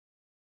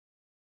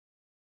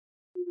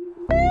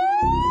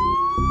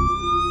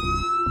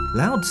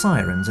Loud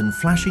sirens and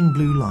flashing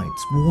blue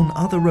lights warn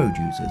other road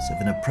users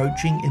of an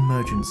approaching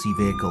emergency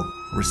vehicle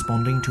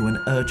responding to an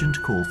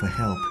urgent call for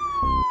help.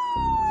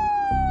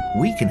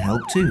 We can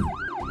help too,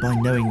 by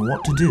knowing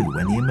what to do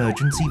when the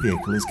emergency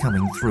vehicle is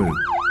coming through.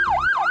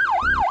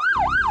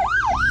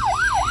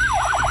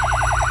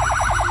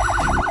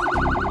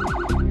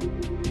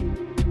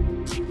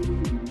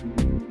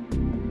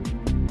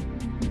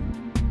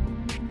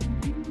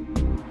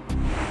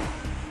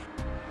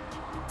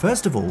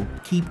 First of all,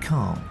 keep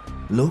calm.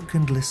 Look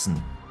and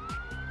listen.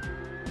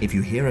 If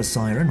you hear a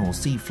siren or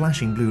see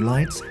flashing blue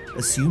lights,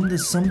 assume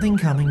there's something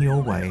coming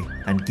your way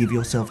and give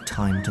yourself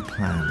time to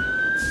plan.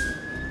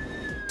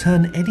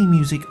 Turn any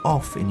music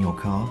off in your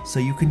car so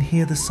you can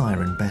hear the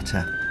siren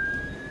better.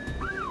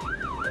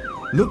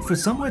 Look for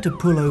somewhere to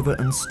pull over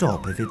and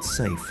stop if it's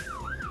safe,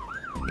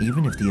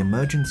 even if the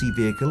emergency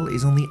vehicle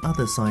is on the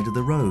other side of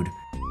the road.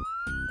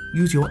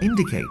 Use your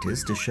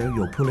indicators to show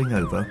you're pulling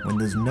over when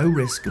there's no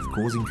risk of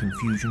causing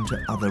confusion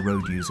to other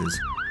road users.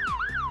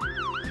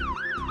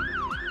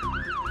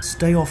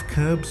 Stay off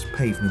curbs,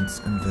 pavements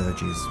and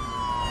verges.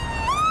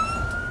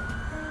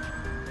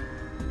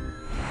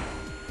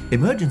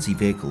 Emergency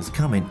vehicles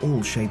come in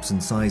all shapes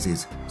and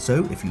sizes,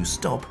 so if you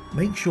stop,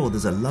 make sure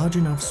there's a large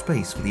enough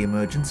space for the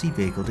emergency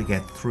vehicle to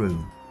get through.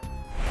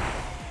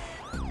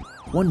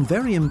 One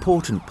very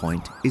important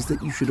point is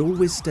that you should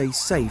always stay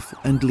safe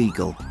and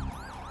legal.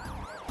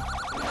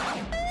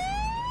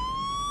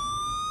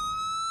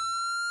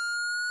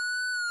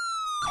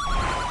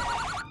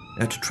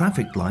 At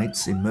traffic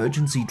lights,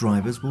 emergency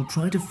drivers will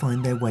try to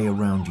find their way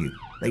around you.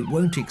 They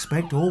won't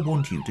expect or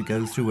want you to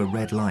go through a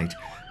red light,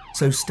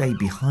 so stay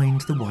behind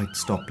the white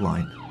stop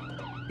line.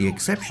 The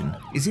exception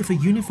is if a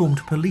uniformed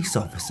police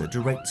officer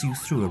directs you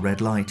through a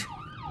red light.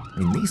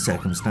 In these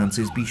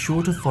circumstances, be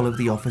sure to follow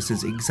the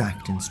officer's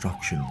exact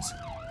instructions.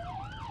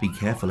 Be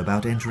careful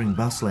about entering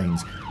bus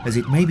lanes, as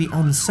it may be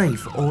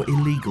unsafe or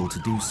illegal to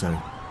do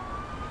so.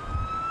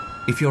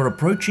 If you're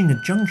approaching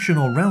a junction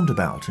or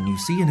roundabout and you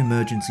see an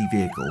emergency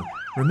vehicle,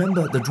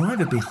 remember the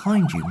driver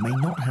behind you may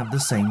not have the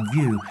same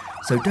view,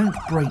 so don't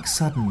brake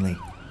suddenly.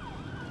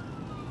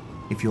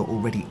 If you're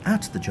already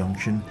at the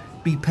junction,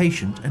 be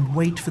patient and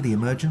wait for the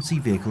emergency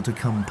vehicle to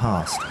come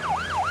past.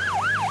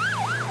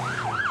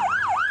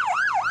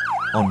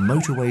 On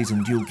motorways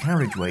and dual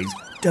carriageways,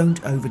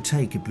 don't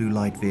overtake a blue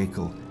light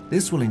vehicle.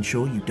 This will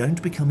ensure you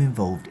don't become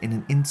involved in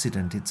an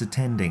incident it's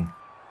attending.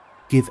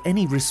 Give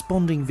any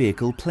responding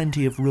vehicle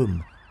plenty of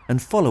room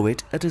and follow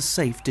it at a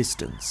safe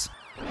distance.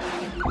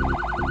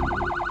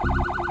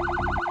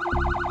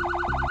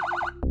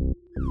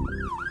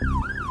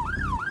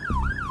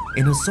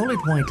 In a solid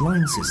white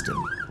line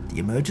system, the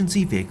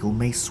emergency vehicle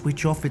may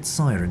switch off its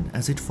siren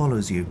as it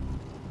follows you.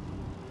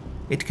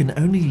 It can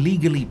only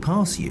legally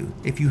pass you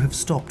if you have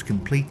stopped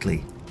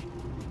completely.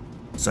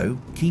 So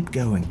keep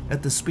going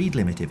at the speed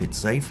limit if it's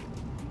safe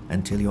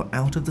until you're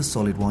out of the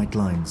solid white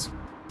lines.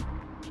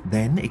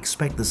 Then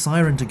expect the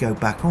siren to go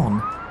back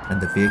on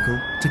and the vehicle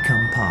to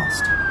come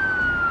past.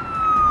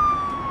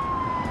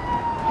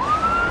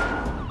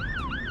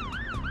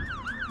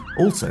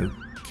 Also,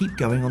 keep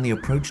going on the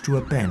approach to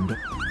a bend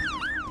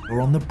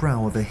or on the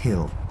brow of a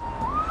hill.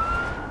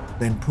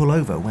 Then pull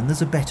over when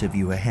there's a better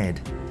view ahead.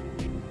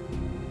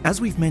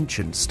 As we've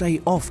mentioned,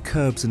 stay off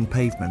curbs and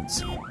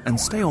pavements, and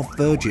stay off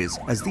verges,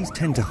 as these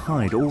tend to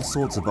hide all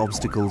sorts of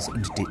obstacles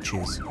and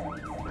ditches.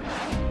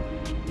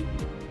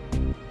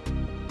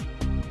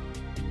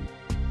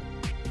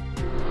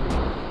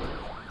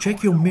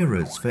 Check your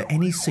mirrors for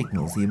any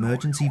signals the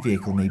emergency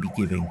vehicle may be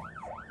giving.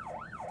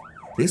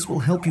 This will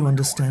help you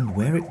understand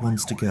where it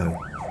wants to go.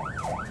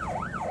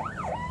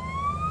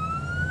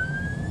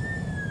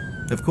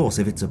 Of course,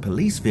 if it's a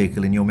police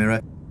vehicle in your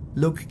mirror,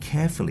 look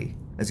carefully,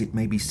 as it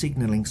may be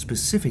signaling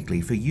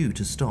specifically for you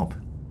to stop.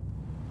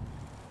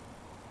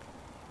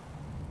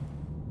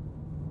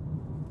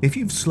 If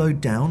you've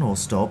slowed down or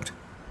stopped,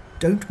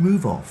 don't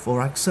move off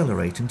or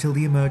accelerate until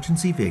the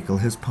emergency vehicle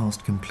has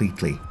passed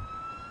completely.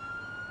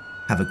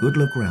 Have a good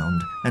look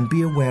round and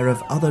be aware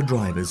of other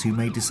drivers who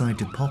may decide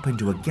to pop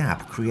into a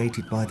gap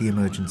created by the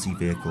emergency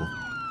vehicle.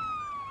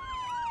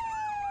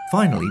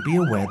 Finally, be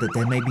aware that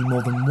there may be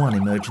more than one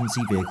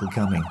emergency vehicle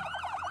coming.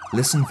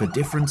 Listen for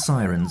different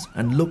sirens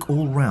and look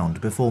all round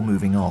before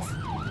moving off.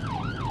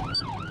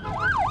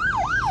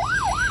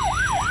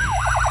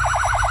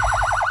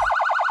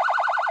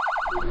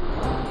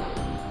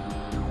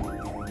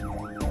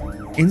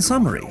 In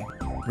summary,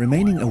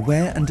 remaining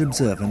aware and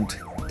observant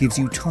gives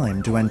you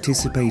time to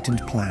anticipate and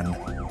plan,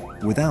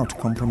 without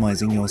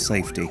compromising your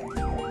safety.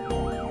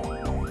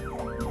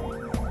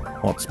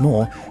 What's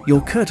more, your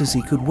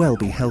courtesy could well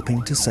be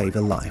helping to save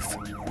a life.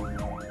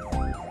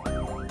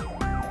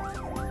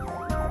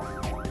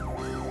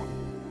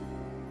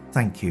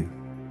 Thank you.